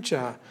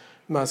Elijah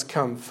must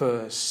come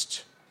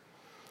first?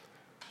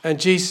 And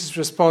Jesus'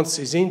 response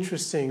is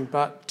interesting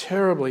but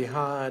terribly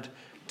hard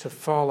to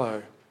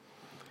follow.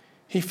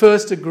 He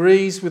first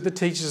agrees with the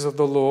teachers of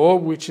the law,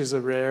 which is a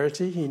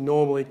rarity. He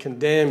normally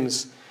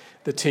condemns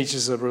the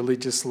teachers of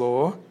religious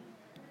law.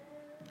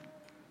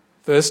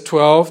 Verse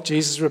 12,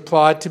 Jesus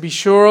replied, to be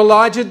sure,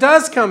 Elijah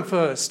does come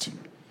first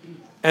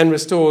and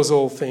restores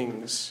all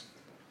things.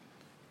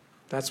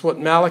 That's what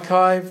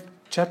Malachi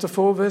chapter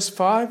 4, verse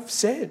 5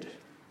 said.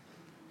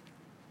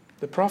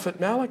 The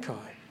prophet Malachi.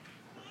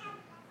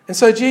 And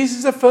so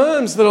Jesus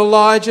affirms that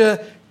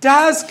Elijah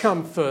does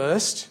come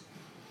first.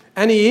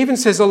 And he even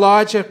says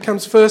Elijah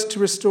comes first to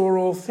restore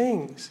all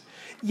things.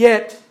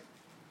 Yet,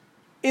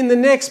 in the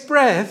next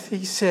breath,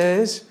 he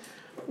says,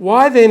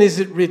 why then is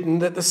it written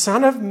that the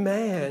Son of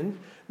Man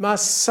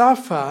must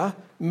suffer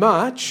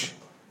much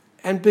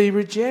and be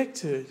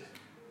rejected?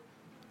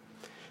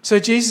 So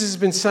Jesus has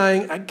been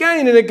saying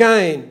again and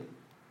again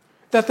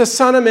that the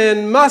Son of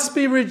Man must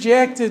be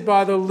rejected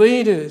by the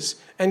leaders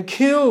and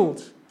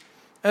killed.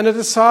 And the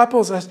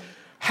disciples are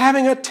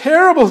having a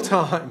terrible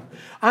time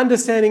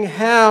understanding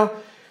how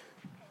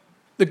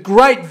the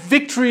great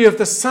victory of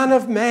the Son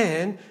of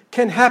Man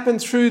can happen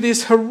through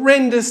this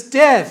horrendous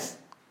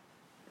death.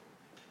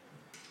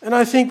 And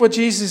I think what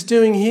Jesus is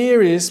doing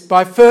here is,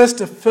 by first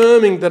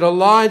affirming that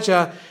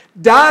Elijah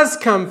does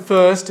come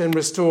first and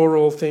restore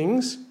all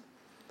things,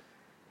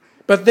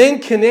 but then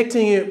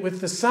connecting it with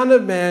the Son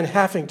of Man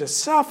having to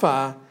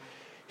suffer,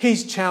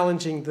 he's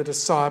challenging the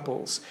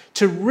disciples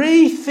to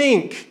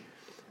rethink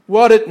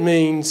what it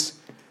means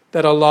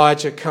that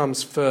Elijah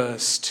comes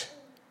first.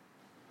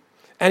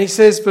 And he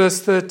says,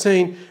 verse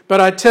 13, but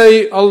I tell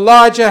you,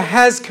 Elijah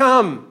has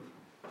come.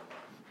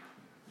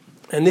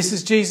 And this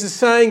is Jesus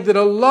saying that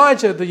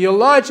Elijah, the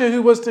Elijah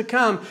who was to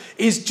come,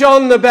 is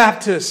John the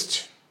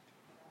Baptist.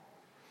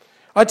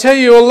 I tell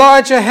you,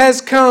 Elijah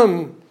has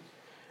come,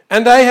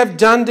 and they have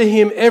done to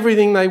him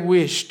everything they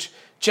wished,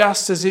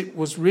 just as it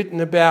was written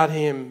about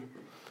him.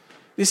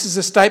 This is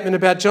a statement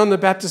about John the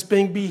Baptist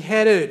being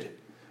beheaded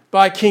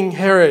by King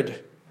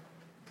Herod.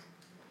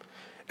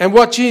 And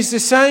what Jesus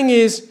is saying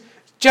is,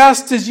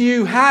 just as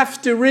you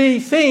have to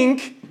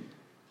rethink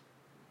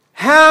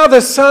how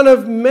the Son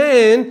of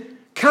Man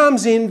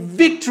comes in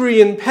victory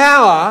and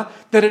power,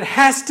 that it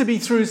has to be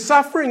through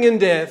suffering and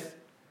death,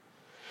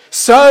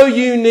 so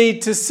you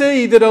need to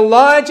see that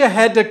Elijah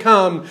had to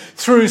come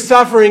through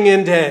suffering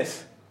and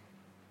death.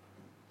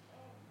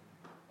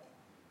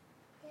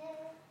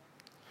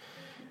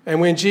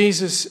 And then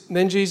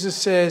Jesus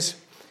says,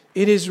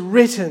 it is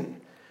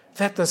written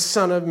that the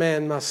Son of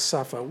Man must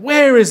suffer.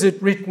 Where is it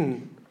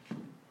written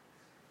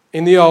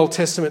in the Old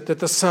Testament that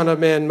the Son of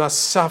Man must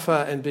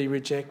suffer and be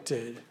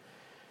rejected?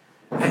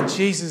 And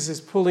Jesus is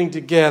pulling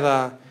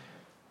together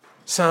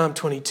Psalm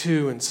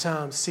 22 and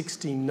Psalm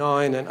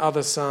 69 and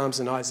other Psalms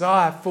and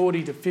Isaiah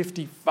 40 to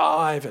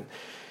 55, and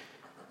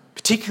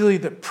particularly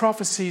the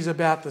prophecies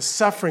about the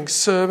suffering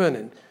servant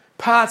and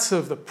parts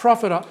of the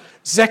prophet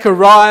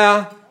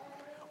Zechariah,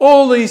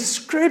 all these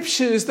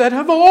scriptures that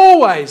have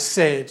always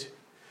said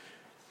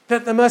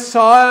that the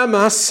Messiah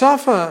must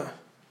suffer.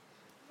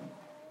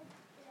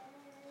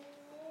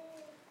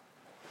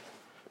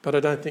 But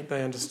I don't think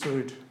they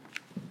understood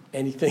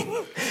anything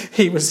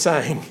he was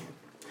saying.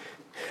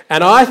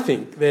 And I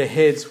think their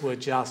heads were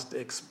just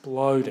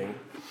exploding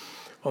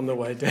on the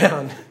way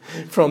down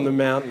from the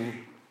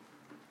mountain.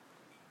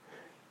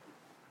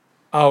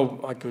 Oh,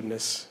 my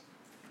goodness.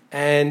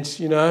 And,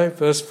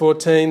 verse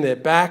 14, they're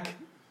back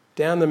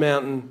down the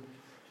mountain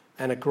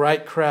and a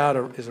great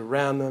crowd is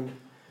around them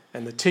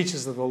and the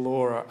teachers of the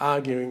law are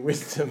arguing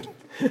with them.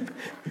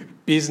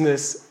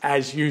 Business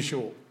as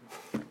usual.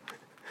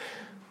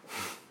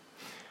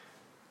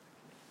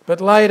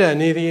 But later,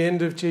 near the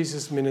end of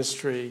Jesus'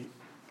 ministry,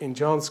 in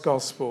John's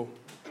Gospel,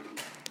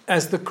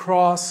 as the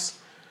cross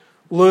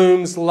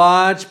looms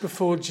large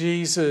before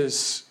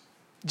Jesus,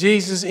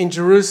 Jesus in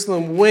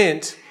Jerusalem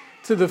went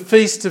to the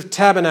Feast of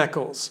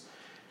Tabernacles.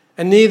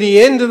 And near the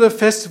end of the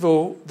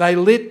festival, they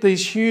lit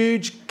these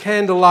huge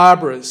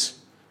candelabras.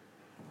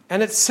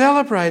 And it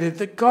celebrated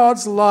that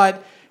God's light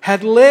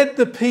had led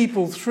the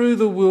people through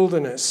the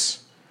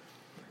wilderness.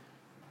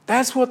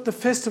 That's what the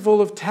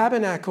Festival of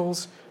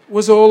Tabernacles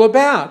was all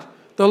about.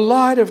 The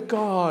light of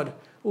God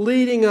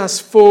leading us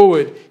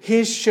forward.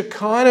 His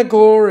Shekinah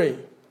glory.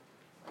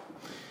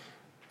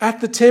 At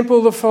the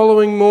temple the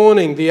following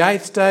morning, the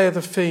 8th day of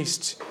the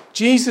feast,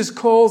 Jesus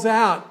calls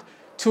out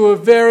to a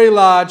very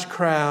large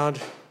crowd,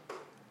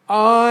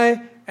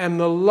 I am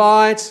the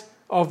light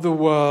of the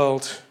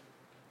world.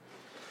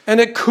 And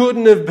it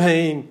couldn't have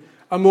been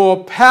a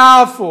more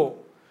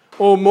powerful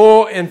or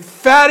more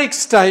emphatic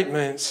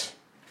statement.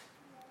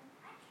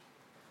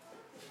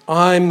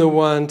 I'm the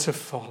one to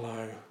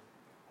follow.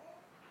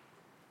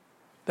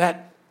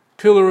 That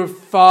pillar of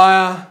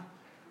fire,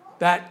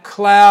 that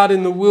cloud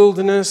in the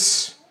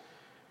wilderness,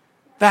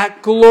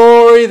 that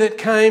glory that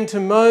came to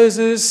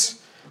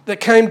Moses, that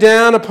came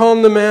down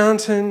upon the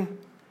mountain,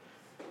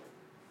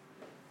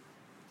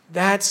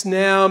 that's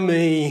now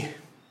me.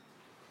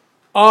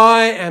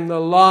 I am the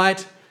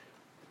light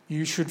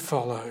you should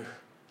follow.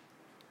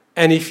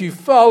 And if you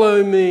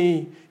follow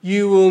me,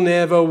 you will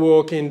never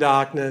walk in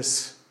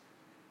darkness.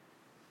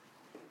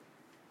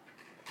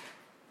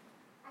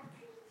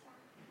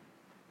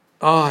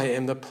 I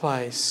am the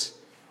place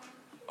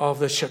of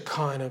the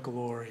Shekinah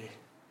glory.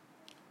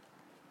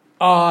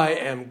 I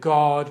am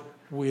God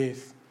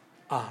with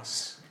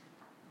us.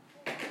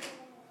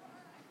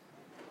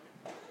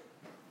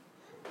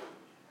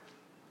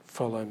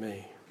 Follow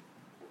me.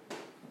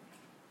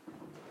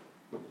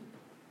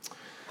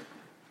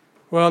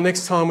 Well,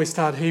 next time we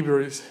start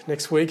Hebrews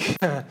next week.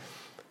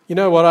 You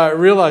know what? I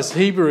realised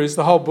Hebrews,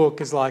 the whole book,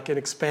 is like an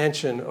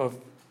expansion of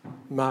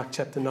Mark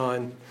chapter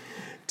 9,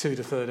 2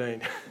 to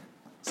 13.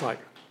 It's like,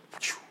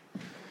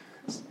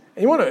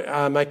 you want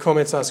to make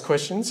comments, ask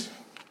questions?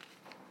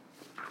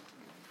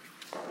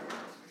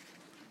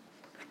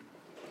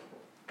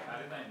 How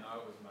did they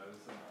know it was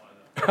Moses and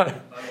Elijah?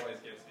 That always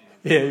gets me.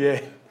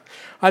 Yeah.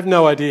 I have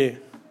no idea.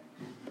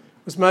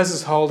 Was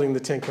Moses holding the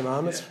Ten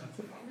Commandments?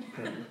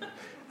 Yeah.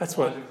 That's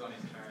what. Elijah was on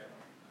his chariot.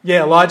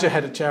 Yeah, Elijah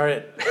had a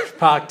chariot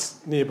parked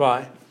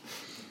nearby.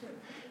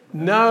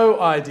 No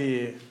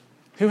idea.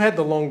 Who had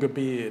the longer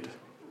beard?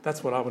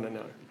 That's what I want to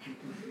know.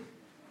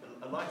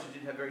 Elijah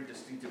did have very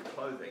distinctive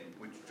clothing,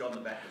 which John the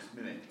Baptist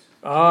mimicked.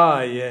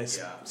 Ah, yes.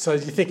 Yeah. So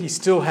do you think he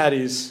still had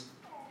his...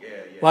 Yeah.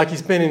 Like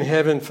he's been in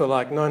heaven for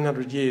like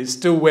 900 years,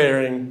 still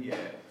wearing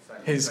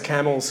his same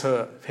camel's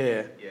hair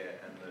Yeah,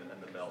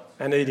 and the belt.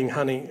 and eating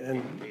honey. And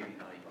Eating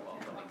honey,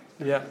 wild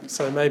honey. yeah,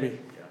 so maybe.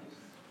 Yeah.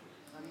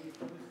 Honey's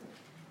good.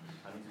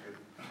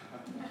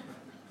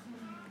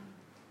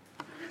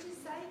 Would you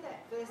say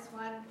that verse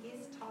 1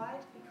 is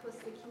tied because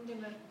the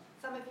kingdom of...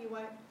 Some of you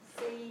won't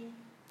see,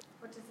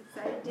 what does it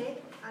say, death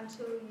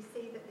until you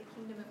see that the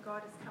kingdom of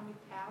God has come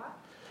with power,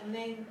 and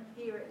then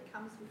here it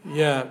comes with power.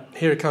 Yeah,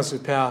 here it comes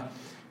with power.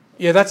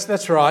 Yeah,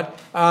 that's right.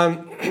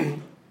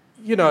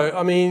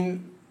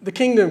 The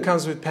kingdom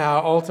comes with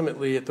power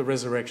ultimately at the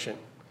resurrection.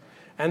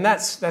 And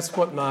that's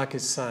what Mark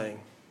is saying.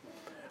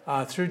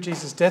 Through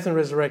Jesus' death and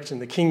resurrection,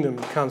 the kingdom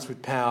comes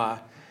with power.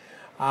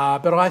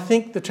 But I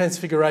think the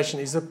transfiguration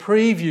is a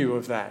preview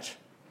of that.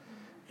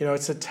 You know,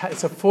 it's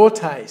a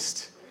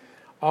foretaste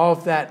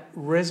of that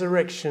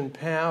resurrection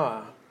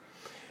power.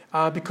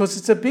 Because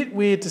it's a bit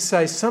weird to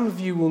say some of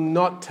you will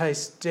not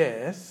taste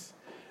death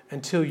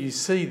until you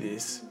see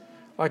this.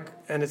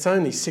 And it's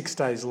only 6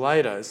 days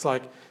later. It's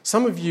like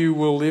some of you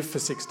will live for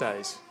 6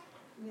 days.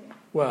 Yeah.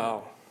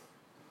 Well,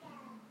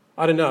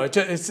 I don't know. It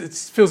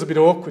feels a bit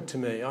awkward to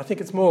me. I think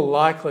it's more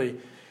likely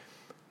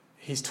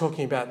he's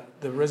talking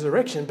about the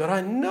resurrection. But I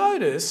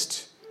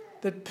noticed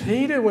that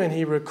Peter, when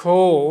he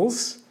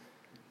recalls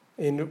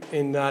in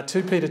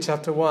 2 Peter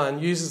chapter 1,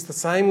 uses the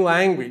same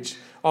language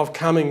of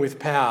coming with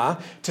power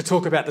to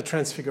talk about the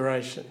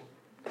transfiguration.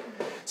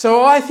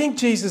 So I think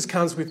Jesus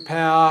comes with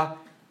power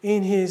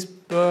in his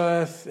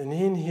birth and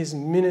in his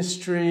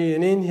ministry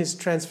and in his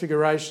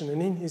transfiguration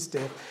and in his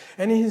death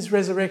and in his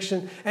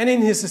resurrection and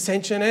in his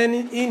ascension and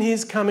in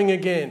his coming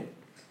again.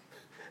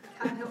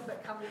 Can't help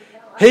but come with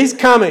power. He's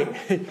coming.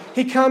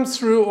 He comes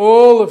through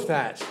all of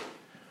that.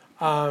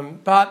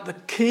 But the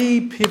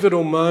key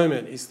pivotal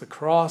moment is the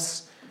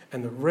cross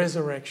and the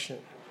resurrection.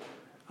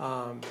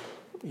 I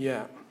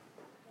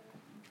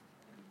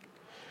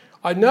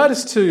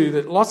noticed too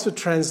that lots of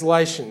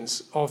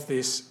translations of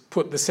this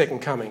put the second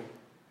coming.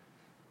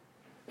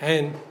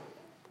 And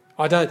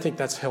I don't think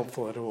that's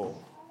helpful at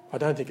all. I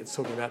don't think it's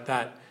talking about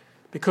that.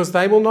 Because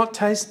they will not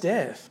taste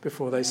death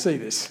before they see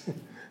this.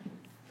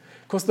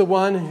 Of course, the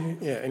one who...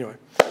 Yeah, anyway.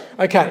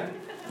 Okay,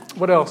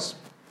 what else?